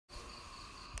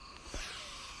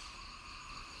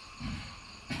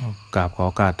กราบขอโ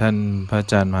อกาสท่านพระอ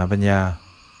าจารย์มหาปัญญา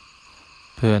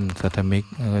เพื่อนสัทธมิก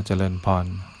แล้วก็เจริญพร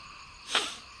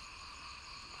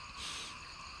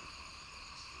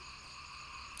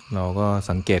เราก็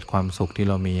สังเกตความสุขที่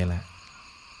เรามีแหละ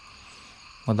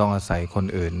ว่าต้องอาศัยคน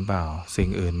อื่นเปล่าสิ่ง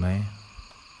อื่นไหม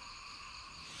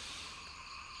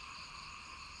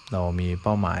เรามีเ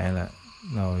ป้าหมายแหละ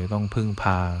เราจะต้องพึ่งพ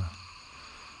า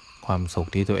ความสุข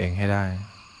ที่ตัวเองให้ได้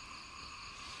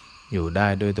อยู่ได้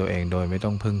ด้วยตัวเองโดยไม่ต้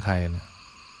องพึ่งใครนะ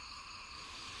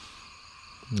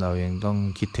เรายังต้อง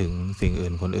คิดถึงสิ่ง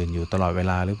อื่นคนอื่นอยู่ตลอดเว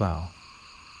ลาหรือเปล่า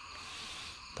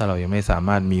ถ้าเรายังไม่สาม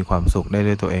ารถมีความสุขได้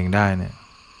ด้วยตัวเองได้เนี่ย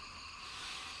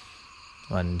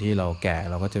วันที่เราแก่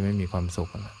เราก็จะไม่มีความสุข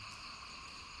แล้ว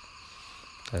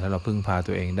แต่ถ้าเราพึ่งพา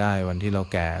ตัวเองได้วันที่เรา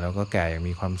แก่เราก็แก่อย่าง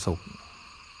มีความสุข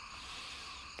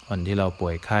วันที่เราป่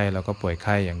วยไข้เราก็ป่วยไ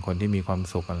ข้อย่างคนที่มีความ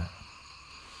สุขนั่นแหละ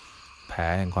แผล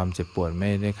แห่งความเจ็บปวดไม่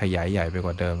ได้ขยายใหญ่ไปก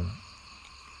ว่าเดิม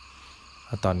เพ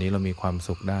ราะตอนนี้เรามีความ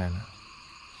สุขได้นะ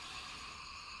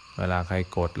เวลาใคร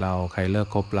โกรธเราใครเลิก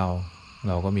คบเร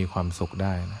าก็มีความสุขไ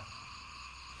ด้นะ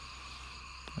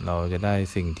เราจะได้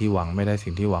สิ่งที่หวังไม่ได้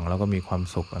สิ่งที่หวังเราก็มีความ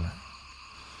สุขนะ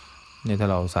เนี่ยถ้า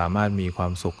เราสามารถมีควา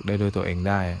มสุขได้ด้วยตัวเอง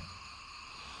ได้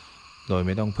โดยไ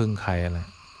ม่ต้องพึ่งใครอะไร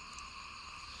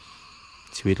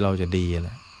ชีวิตเราจะดีแห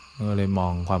ละก็เลยมอ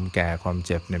งความแก่ความเ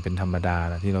จ็บเนี่ยเป็นธรรมดา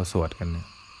นะที่เราสวดกันเนี่ย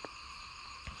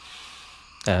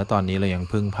แต่ถ้าตอนนี้เรายัง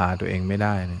พึ่งพาตัวเองไม่ไ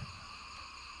ด้เนี่ย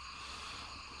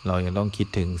เรายังต้องคิด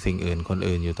ถึงสิ่งอื่นคน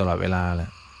อื่นอยู่ตลอดเวลาแหล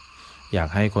ะอยาก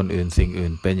ให้คนอื่นสิ่งอื่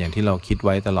นเป็นอย่างที่เราคิดไ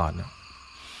ว้ตลอดนะ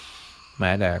แ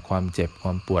ม้แต่ความเจ็บคว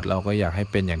ามปวดเราก็อยากให้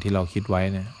เป็นอย่างที่เราคิดไว้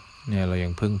เนี่ยเรายั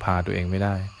งพึ่งพาตัวเองไม่ไ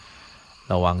ด้เ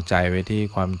ราวางใจไว้ที่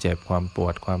ความเจ็บความปว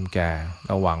ดความแก่เ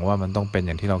ราหวังว่ามันต้องเป็นอ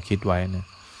ย่างที่เราคิดไว้เนี่ย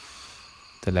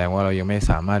แสดงว่าเรายังไม่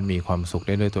สามารถมีความสุขไ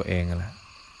ด้ด้วยตัวเองแหละ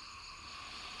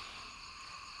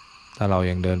ถ้าเรา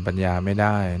ยังเดินปัญญาไม่ไ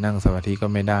ด้นั่งสมาธิก็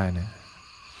ไม่ได้เนี่ย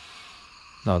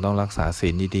เราต้องรักษาศี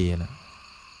ลดีๆนะ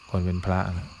คนเป็นพระ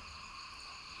นะ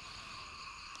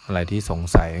อะไรที่สง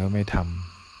สัยก็ไม่ท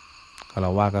ำก็เร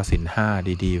าว่าก็ศีลห้า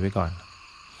ดีๆไว้ก่อน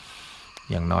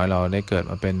อย่างน้อยเราได้เกิด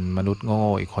มาเป็นมนุษย์โง่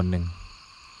อีกคนหนึ่ง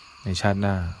ในชาติห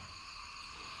น้า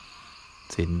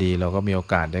ศีลดีเราก็มีโอ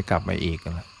กาสได้กลับมาอีก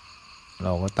นะเร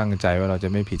าก็ตั้งใจว่าเราจะ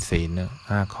ไม่ผิดศีลนะ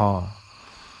5 ข้อ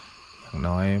อย่าง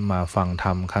น้อยมาฟังธร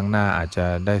รมครั้งหน้าอาจจะ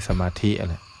ได้สมาธิอะ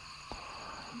ไร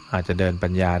อาจจะเดินปั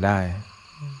ญญาได้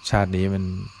ชาตินี้มัน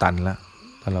ตันละ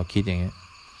ถ้าเราคิดอย่างนี้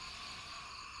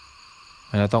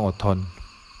เราต้องอดทน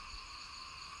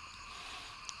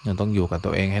เราต้องอยู่กับตั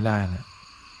วเองให้ได้นะ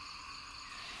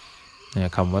เนี่ย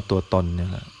คำว่าตัวตนเนี่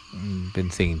ยแหละเป็น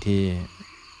สิ่งที่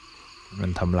มั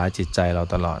นทำร้ายจิตใจเรา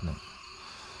ตลอดนะ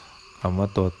คำว่า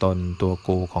ตัวตนตัว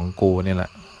กูของกูนี่แหล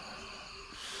ะ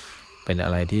เป็นอ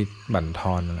ะไรที่บั่นท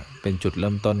อนนะเป็นจุดเ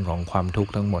ริ่มต้นของความทุก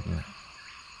ข์ทั้งหมดนะ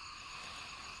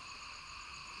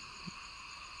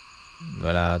เว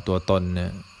ลาตัวตนเนี่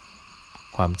ย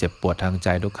ความเจ็บปวดทางใจ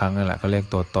ทุกครั้งนั่นแหละเขาเรียก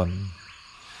ตัวตน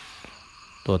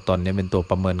ตัวตนเนี่ยเป็นตัว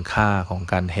ประเมินค่าของ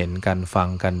การเห็นการฟัง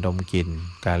การดมกลิ่น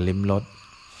การลิ้มรส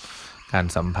การ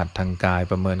สัมผัสทางกาย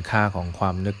ประเมินค่าของควา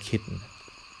มนึกคิด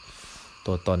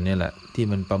ตัวตนเนี่ยแหละที่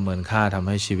มันประเมินค่าทำใ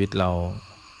ห้ชีวิตเรา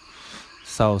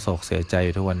เศร้าโศกเสียใจ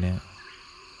ทุกวันนี้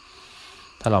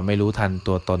ถ้าเราไม่รู้ทัน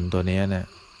ตัวตนตัวนี้เนี่ย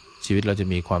ชีวิตเราจะ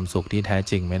มีความสุขที่แท้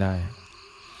จริงไม่ได้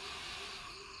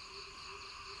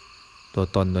ตัว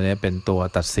ตนตัวนี้เป็นตัว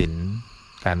ตัดสิน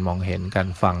การมองเห็นการ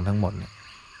ฟังทั้งหมด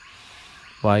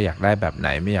ว่าอยากได้แบบไหน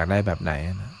ไม่อยากได้แบบไหน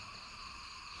นะ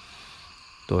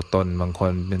ตัวตนบางค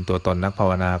นเป็นตัวตนนักภา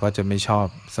วนาก็จะไม่ชอบ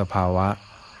สภาวะ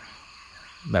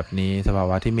แบบนี้สภา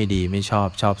วะที่ไม่ดีไม่ชอบ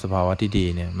สภาวะที่ดี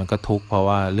เนี่ยมันก็ทุกข์เพราะ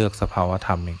ว่าเลือกสภาวะธ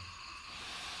รรมเอง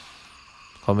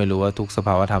เขาไม่รู้ว่าทุกสภ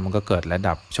าวะธรรมมันก็เกิดและ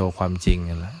ดับโชว์ความจริง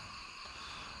นั่นแหละ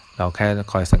เราแค่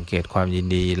คอยสังเกตความยิน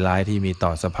ดีร้ายที่มีต่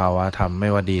อสภาวะธรรมไม่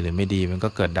ว่าดีหรือไม่ดีมันก็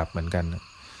เกิดดับเหมือนกัน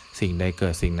สิ่งใดเกิ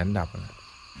ดสิ่งนั้นดับ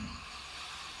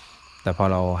แต่พอ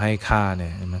เราให้ค่าเนี่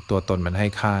ยตัวตนมันให้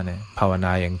ค่าเนี่ยภาวน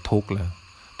าอย่างทุกข์เลย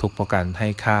ทุกข์เพราะการให้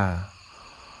ค่า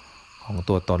ของ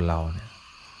ตัวตนเราเนี่ย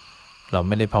เราไ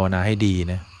ม่ได้ภาวนาให้ดี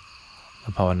นะเรา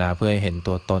ภาวนาเพื่อให้เห็น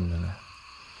ตัวตนนะ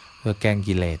เพื่อแก้ง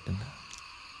กิเลสนะ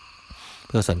เ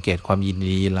พื่อสังเกตความยิน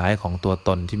ดีร้ายของตัวต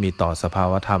นที่มีต่อสภา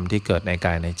วธรรมที่เกิดในก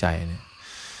ายในใจเนี่ย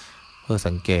เพื่อ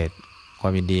สังเกตควา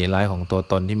มยินดีร้ายของตัว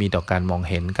ตนที่มีต่อการมอง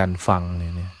เห็นการฟังเ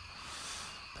นี่ย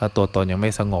ถ้าตัวตนยังไ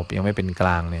ม่สงบยังไม่เป็นกล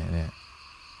างเนี่ย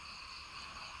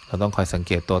เราต้องคอยสังเ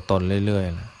กตตัวตนเรื่อย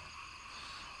ๆนะ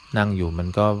นั่งอยู่มัน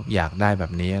ก็อยากได้แบ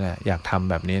บนี้แหละอยากทำ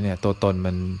แบบนี้เนี่ยตัวตน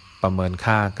มันประเมิน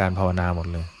ค่าการภาวนาหมด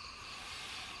เลย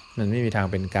มันไม่มีทาง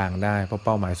เป็นกลางได้เพราะเ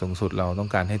ป้าหมายสูงสุดเราต้อง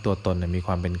การให้ตัวตนมีค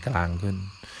วามเป็นกลางขึ้น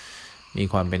มี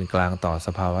ความเป็นกลางต่อส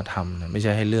ภาวธรรมนะไม่ใ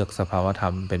ช่ให้เลือกสภาวธร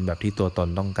รมเป็นแบบที่ตัวตน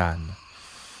ต้องการ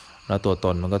แล้วตัวต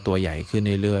นมันก็ตัวใหญ่ขึ้น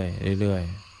เรื่อยๆเรื่อย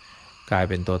ๆกลาย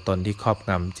เป็นตัวตนที่ครอบ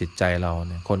งำจิตใจเราเ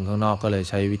นี่ยคนข้างนอกก็เลย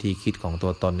ใช้วิธีคิดของตั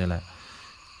วตนนี่แหละ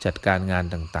จัดการงาน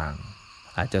ต่าง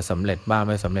ๆอาจจะสำเร็จบ้างไ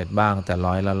ม่สำเร็จบ้างแต่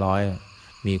ร้อยละร้อย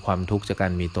มีความทุกข์จากกา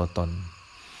รมีตัวตน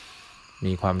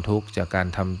มีความทุกข์จากการ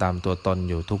ทำตามตัวตน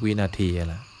อยู่ทุกวินาที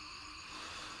แหละ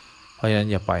เพราะฉะนั้น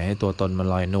อย่าปล่อยให้ตัวตนมัน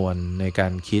ลอยนวลในกา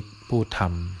รคิดพูดท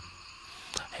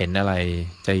ำเห็นอะไร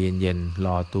ใจเย็นๆร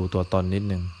อดูตัวตนนิด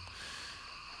นึง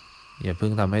อย่าเพิ่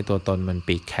งทำให้ตัวตนมัน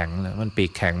ปีกแข็งเลยมันปี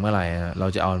กแข็งเมื่อไหร่เรา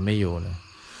จะเอามันไม่อยู่เลย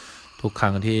ทุกค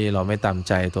รั้งที่เราไม่ตาม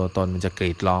ใจตัวตนมันจะก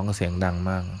รีดร้องเสียงดัง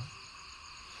มาก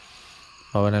เ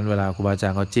พราะฉะนั้นเวลาครูบาอาจา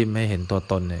รย์เขาจิ้มให้เห็นตัว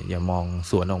ตนเนี่ยอย่ามอง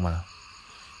สวนออกมา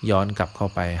ย้อนกลับเข้า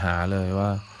ไปหาเลยว่า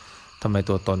ทำไม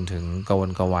ตัวตนถึงกระว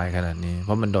นกระวายขนาดนี้เพ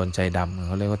ราะมันโดนใจดำเ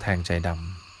ขาเรียกว่าแทงใจด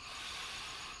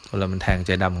ำเวลามันแทงใจ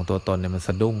ดำของตัวตนเนี่ยมันส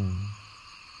ะดุ้ง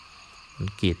มัน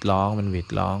กรีดร้องมันหวิด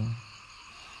ร้อง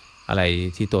อะไร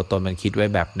ที่ตัวตนมันคิดไว้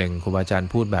แบบหนึ่งครูบาอาจารย์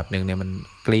พูดแบบหนึ่งเนี่ยมัน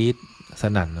กรี๊ดส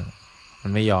นั่นมั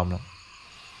นไม่ยอมหรอก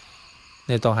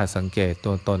นี่ต้องหัดสังเกต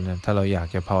ตัวตนถ้าเราอยาก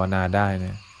จะภาวนาได้เ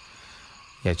นี่ย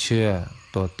อย่าเชื่อ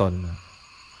ตัวตน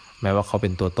แม้ว่าเขาเป็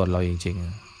นตัวตนเราจริงๆ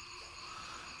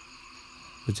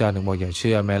พระเจ้าถึงบอกอย่าเ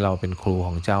ชื่อแม้เราเป็นครูข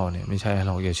องเจ้าเนี่ยไม่ใช่เ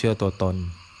ราอย่าเชื่อตัวตน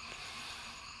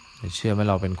อย่าเชื่อแม้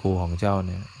เราเป็นครูของเจ้าเ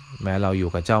นี่ยแม้เราอยู่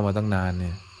กับเจ้ามาตั้งนานเ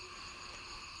นี่ย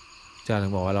เจ้าถึ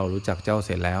งบอกว่าเรารู้จักเจ้าเส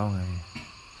ร็จแล้วไง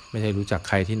ไม่ใช่รู้จัก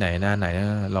ใครที่ไหนหน้าไหนน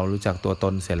ะเรารู้จักตัวต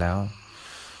นเสร็จแล้ว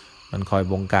มันคอย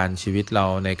บงการชีวิตเรา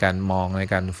ในการมองใน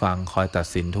การฟังคอยตัด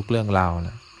สินทุกเรื่องราวน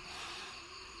ะ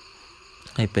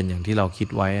ให้เป็นอย่างที่เราคิด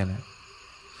ไว้นะ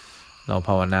เราภ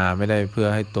าวนาไม่ได้เพื่อ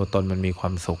ให้ตัวตนมันมีคว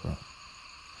ามสุข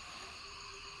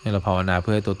นี่เราภาวนาเ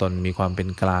พื่อให้ตัวตนมีความเป็น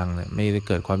กลางนะไม่ได้เ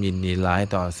กิดความยินดีร้าย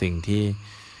ต่อสิ่งที่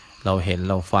เราเห็น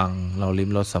เราฟังเราลิ้ม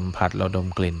รสสัมผัสเราดม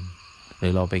กลิ่นหรื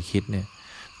อเราไปคิดเนี่ย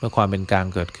เมื่อความเป็นกลาง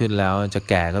เกิดขึ้นแล้วจะ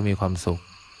แก่ก็มีความสุข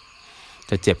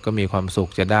จะเจ็บก็มีความสุข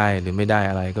จะได้หรือไม่ได้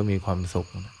อะไรก็มีความสุข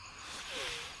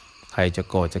ใครจะ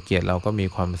โกรธจะเกลียดเราก็มี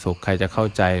ความสุขใครจะเข้า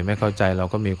ใจไม่เข้าใจเรา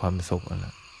ก็มีความสุขนั่นแหล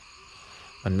ะ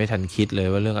มันไม่ทันคิดเลย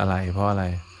ว่าเรื่องอะไรเพราะอะไร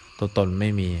ตัวตนไม่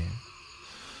มี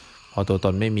พอตัวต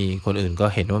นไม่มีคนอื่นก็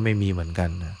เห็นว่าไม่มีเหมือนกัน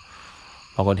นะ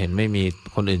พอคนเห็นไม่มี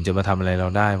คนอื่นจะมาทำอะไรเรา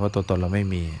ได้เพราะตัวตนเราไม่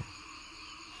มี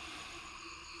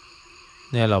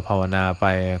เนี่ยเราภาวนาไป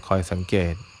คอยสังเก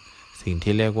ตสิ่ง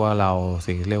ที่เรียกว่าเรา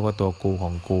สิ่งที่เรียกว่าตัวกูข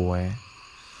องกูไว้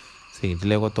สิ่งที่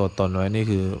เรียกว่าตัวตนไว้นี่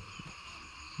คือ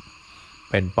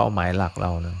เป็นเป้าหมายหลักเร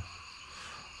าเลย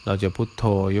เราจะพุทโธ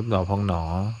ยุบหนอพองหนอ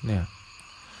เนี่ย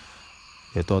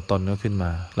เดี๋ยวตัวตนก็ขึ้นม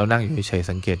าเรานั่งอยู่เฉย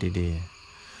สังเกตดี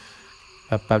ๆแ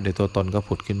ป๊บๆเดี๋ยวตัวตนก็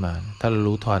ผุดขึ้นมาถ้าเรา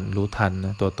รู้ทันน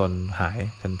ะตัวตนหาย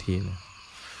ทันทีเลย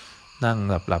นั่ง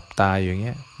หลับตาอย่างเ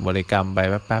งี้ยบริกรรมไป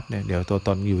แป๊บๆเนี่ยเดี๋ยวตัวต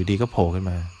นอยู่ดีก็โผล่ขึ้น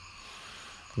มา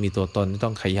มีตัวตนที่ต้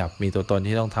องขยับมีตัวตน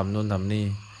ที่ต้องทำนู่นทำนี่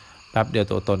แป๊บเดียว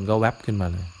ตัวตนก็แวบขึ้นมา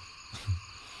เลย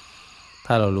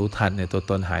ถ้าเรารู้ทันเนี่ยตัว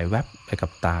ตนหายแวบไปกั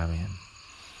บตาไหม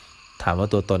ถามว่า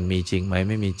ตัวตนมีจริงไหม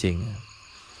ไม่มีจริง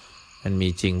มันมี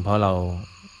จริงเพราะเรา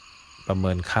ประเ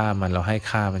มินค่ามันเราให้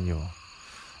ค่ามันอยู่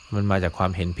มันมาจากควา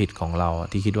มเห็นผิดของเรา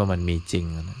ที่คิดว่ามันมีจริง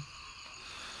นะ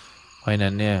เพราะฉะ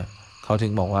นั้นเนี่ยเขาถึ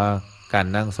งบอกว่าการ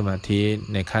นั่งสมาธิ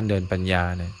ในขั้นเดินปัญญา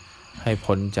เนี่ยให้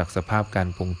พ้นจากสภาพการ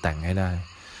ปรุงแต่งให้ได้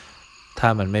ถ้า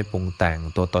มันไม่ปรุงแต่ง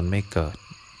ตัวตนไม่เกิด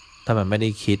ถ้ามันไม่ได้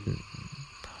คิด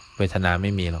เวทนาไ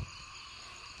ม่มีหรอก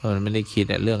ถ้ามันไม่ได้คิด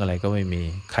เรื่องอะไรก็ไม่มี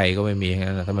ใครก็ไม่มี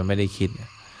นะถ้ามันไม่ได้คิด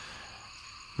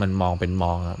มันมองเป็นม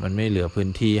องมันไม่เหลือพื้น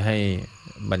ที่ให้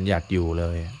บัญญัติอยู่เล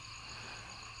ย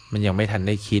มันยังไม่ทันไ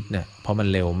ด้คิดเนี่ยเพราะมัน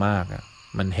เร็วมาก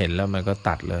มันเห็นแล้วมันก็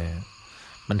ตัดเลย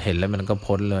มันเห็นแล้วมันก็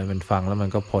พ้นเลยมันฟังแล้วมัน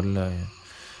ก็พ้นเลย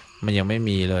มันยังไม่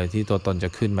มีเลยที่ตัวตนจะ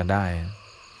ขึ้นมาได้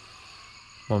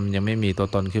มันยังไม่มีตัว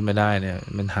ตนขึ้นมาได้เนี่ย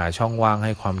มันหาช่องว่างใ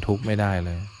ห้ความทุกข์ไม่ได้เ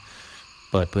ลย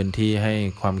เปิดพื้นที่ให้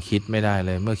ความคิดไม่ได้เ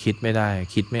ลยเมื่อคิดไม่ได้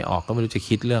คิดไม่ออกก็ไม่รู้จะ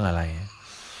คิดเรื่องอะไร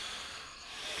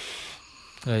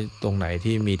ตรงไหน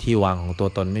ที่มีที่วางของตัว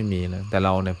ตนไม่มีเลยแต่เร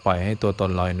าเนี่ยปล่อยให้ตัวต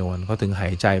นลอยนวลเขาถึงหา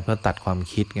ยใจเพื่อตัดความ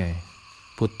คิดไง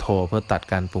พุทโธเพื่อตัด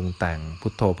การปรุงแต่งพุ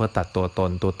ทโธเพื่อตัดตัว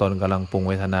ตนกำลังปรุงเ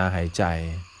วทนาหายใจ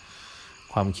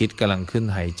ความคิดกำลังขึ้น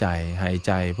หายใ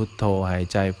จพุทโธหาย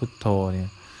ใจพุทโธเนี่ย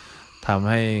ทำ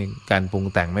ให้การปรุง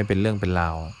แต่งไม่เป็นเรื่องเป็นรา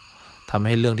วทำใ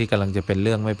ห้เรื่องที่กำลังจะเป็นเ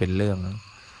รื่องไม่เป็นเรื่อง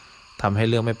ทำให้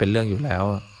เรื่องไม่เป็นเรื่องอยู่แล้ว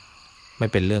ไม่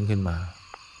เป็นเรื่องขึ้นมา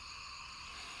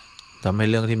ทำให้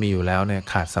เรื่องที่มีอยู่แล้วเนี่ย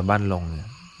ขาดสะบั้นลง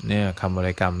เนี่ยคำบ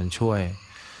ริกรรมมันช่วย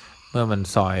เมื่อมัน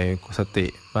สอยสติ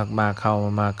มากๆเข้า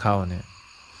เนี่ย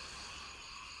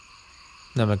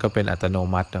นั่นมันก็เป็นอัตโน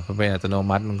มัติพอเป็นอัตโน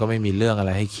มัติมันก็ไม่มีเรื่องอะไ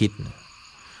รให้คิด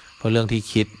เพราะเรื่องที่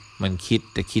คิด มันคิด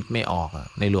แต่คิดไม่ออก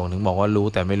ในหลวงถึงบอกว่ารู้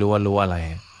แต่ไม่รู้ว่ารู้อะไร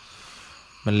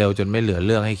มันเร็วจนไม่เหลือเ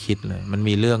รื่องให้คิดเลยมัน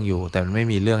มีเรื่องอยู่แต่มันไม่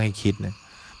มีเรื่องให้คิดนะ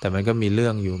แต่มันก็มีเรื่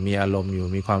องอยู่มีอารมณ์อยู่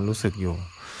มีความรู้สึกอยู่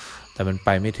แต่มันไป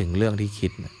ไม่ถึงเรื่องที่คิ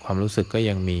ดความรู้สึกก็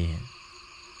ยังมี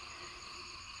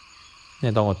เนี่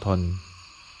ยต้องอดทน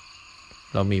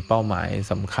เรามีเป้าหมาย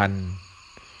สำคัญ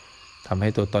ทำให้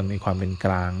ตัวตนมีความเป็นก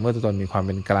ลางเมื่อตัวตนมีความเ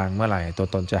ป็นกลางเมื่อไหร่ตัว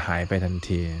ตนจะหายไปทัน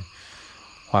ที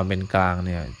ความเป็นกลางเ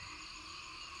นี่ย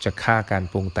จะฆ่าการ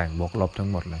ปรุงแต่งบวกลบทั้ง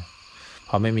หมดเลยพ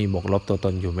อไม่มีบวกลบตัวต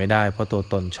นอยู่ไม่ได้เพราะตัว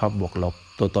ตนชอบบวกลบ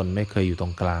ตัวตนไม่เคยอยู่ตร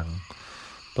งกลาง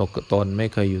ตัวตนไม่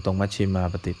เคยอยู่ตรงมัชฌิมา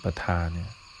ปฏิปทาเนี่ย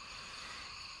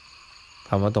ค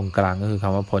ำว่าตรงกลางก็คือค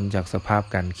ำว่าพ้นจากสภาพ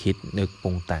การคิดนึกปรุ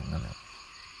งแต่งนั่นแหละ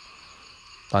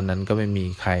ตอนนั้นก็ไม่มี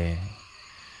ใคร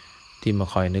ที่มา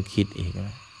คอยนึกคิดอีก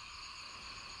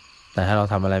แต่ถ้าเรา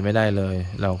ทำอะไรไม่ได้เลย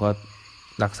เราก็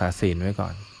รักษาศีลไว้ก่อ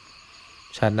น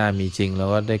ชาติหน้ามีจริงเรา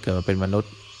ก็ได้เกิดมาเป็นมนุษ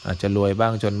ย์อาจจะรวยบ้า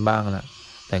งจนบ้างนะ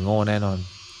แต่โง่แน่นอน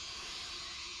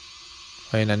เพ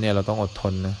ราะฉะนั้นเนี่ยเราต้องอดท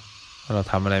นนะถ้าเรา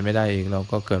ทำอะไรไม่ได้อีกเรา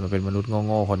ก็เกิดมาเป็นมนุษย์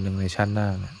โง่ๆคนหนึ่งในชาติหน้า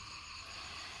นะ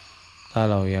ถ้า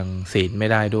เรายังศีลไม่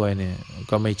ได้ด้วยเนี่ย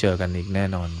ก็ไม่เจอกันอีกแน่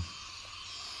นอน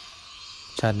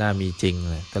ชาติหน้ามีจริง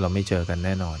เลยแต่เราไม่เจอกันแ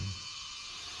น่นอน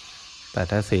แต่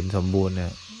ถ้าศีลสมบูรณ์เนี่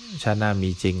ยชาติหน้ามี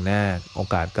จริงแน่โอ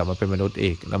กาสกลับมาเป็นมนุษย์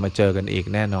อีกเรามาเจอกันอีก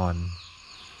แน่นอน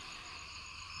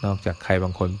นอกจากใครบา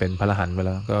งคนเป็นพระอรหันต์ไปแ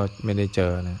ล้วก็ไม่ได้เจ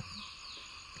อนะ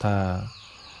ถ้า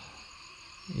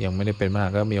ยังไม่ได้เป็นพระอรหั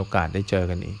นต์ก็มีโอกาสได้เจอ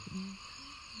กันอีก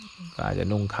ก็อาจจะ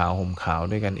นุ่งขาวห่มขาว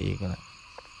ด้วยกันอีกนะ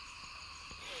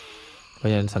เพราะ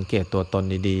ฉะนั้นสังเกตตัวตน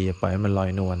ดีๆอย่าปล่อยให้มันลอย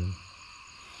นวล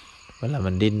เวลา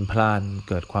มันดิ้นพล่าน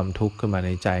เกิดความทุกข์ขึ้นมาใน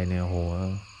ใจเนี่ยโห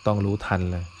ต้องรู้ทัน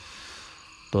เลย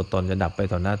ตัวตนจะดับไป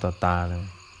ต่อหน้าต่อตาเลย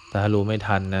แต่ถ้ารู้ไม่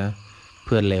ทันนะเ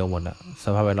พื่อนเลวหมดส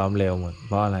ภาพแวดล้อมเลวหมดเ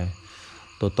พราะอะไร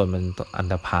ตัวตนมันอัน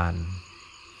ธพาล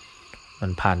มั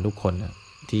นผ่านทุกคน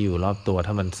ที่อยู่รอบตัว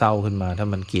ถ้ามันเศร้าขึ้นมาถ้า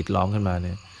มันกรีดร้องขึ้นมาเ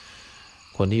นี่ย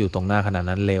คนที่อยู่ตรงหน้าขณะ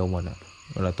นั้นเลวหมด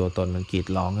เวลาตัวตนมันกรีด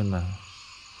ร้องขึ้นมา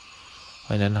เพร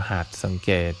าะฉะนั้นหัดสังเ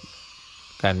กต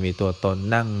การมีตัวตน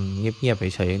นั่งเงียบ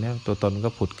ๆเฉยๆนะตัวตนก็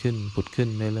ผุดขึ้น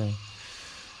เรื่อย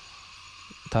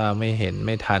ๆถ้าไม่เห็นไ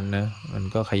ม่ทันนะมัน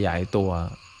ก็ขยายตัว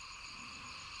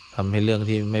ทำให้เรื่อง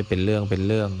ที่ไม่เป็นเรื่องเป็น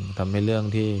เรื่องทำให้เรื่อง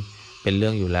ที่เป็นเรื่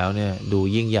องอยู่แล้วเนี่ยดู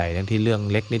ยิ่งใหญ่ทั้งที่เรื่อง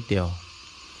เล็กนิดเดียว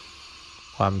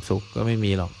ความสุขก็ไม่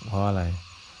มีหรอกเพราะอะไร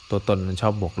ตัวตนมันชอ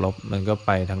บบวกลบมันก็ไป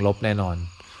ทางลบแน่นอน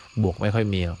บวกไม่ค่อย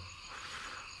มีหรอก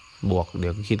บวกเดี๋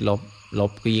ยวก็คิดล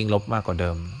บก็ยิ่งลบมากกว่าเดิ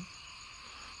ม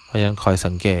เพราะฉะนั้นคอย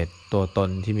สังเกตตัวตน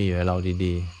ที่มีอยู่ในเรา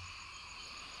ดี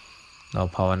ๆเรา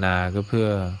ภาวนาก็เพื่อ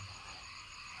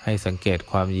ให้สังเกต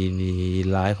ความดี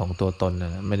ร้ายของตัวตนน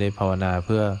ะไม่ได้ภาวนาเ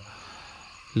พื่อ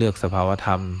เลือกสภาวธ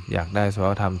รรมอยากได้สภา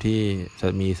วธรรมที่จะ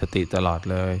มีสติตลอด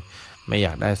เลยไม่อย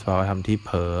ากได้สภาวธรรมที่เ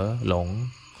ผลอหลง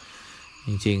จ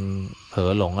ริงๆเผลอ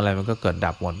หลงอะไรมันก็เกิด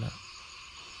ดับหมดนะ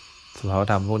สภาว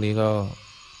ธรรมพวกนี้ก็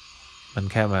มัน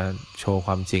แค่มาโชว์ค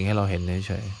วามจริงให้เราเห็น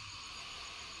เฉย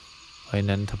ๆเพราะฉะ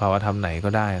นั้นสภาวธรรมไหนก็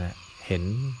ได้นะเ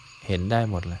ห็นได้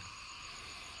หมดเลย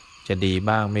จะดี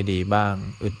บ้างไม่ดีบ้าง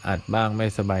อึดอัดบ้างไม่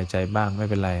สบายใจบ้างไม่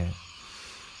เป็นไร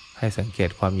ให้สังเกต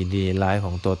ความยินดีร้ายข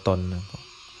องตัวตน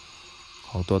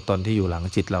ที่อยู่หลัง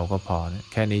จิตเราก็พอนะ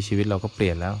แค่นี้ชีวิตเราก็เปลี่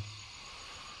ยนแล้ว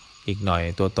อีกหน่อย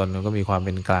ตัวตนมันก็มีความเ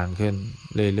ป็นกลางขึ้น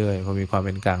เรื่อยๆพอมีความเ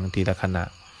ป็นกลางทีละขณะ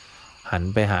หัน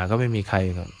ไปหาก็ไม่มีใคร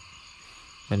ครับ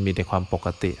มันมีแต่ความปก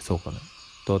ติสุข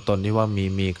ตัวตนที่ว่า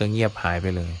มีก็เงียบหายไป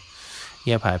เลยเ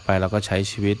งียบหายไปเราก็ใช้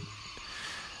ชีวิต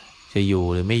จะอยู่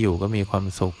หรือไม่อยู่ก็มีความ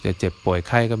สุขจะเจ็บป่วยไ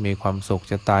ข้ก็มีความสุข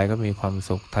จะตายก็มีความ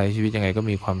สุขใช้ชีวิตยังไงก็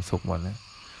มีความสุขหมดนะ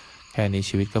แค่นี้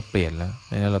ชีวิตก็เปลี่ยนแล้วเพ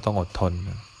ราะฉะนั้นเราต้องอดทน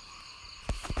นะ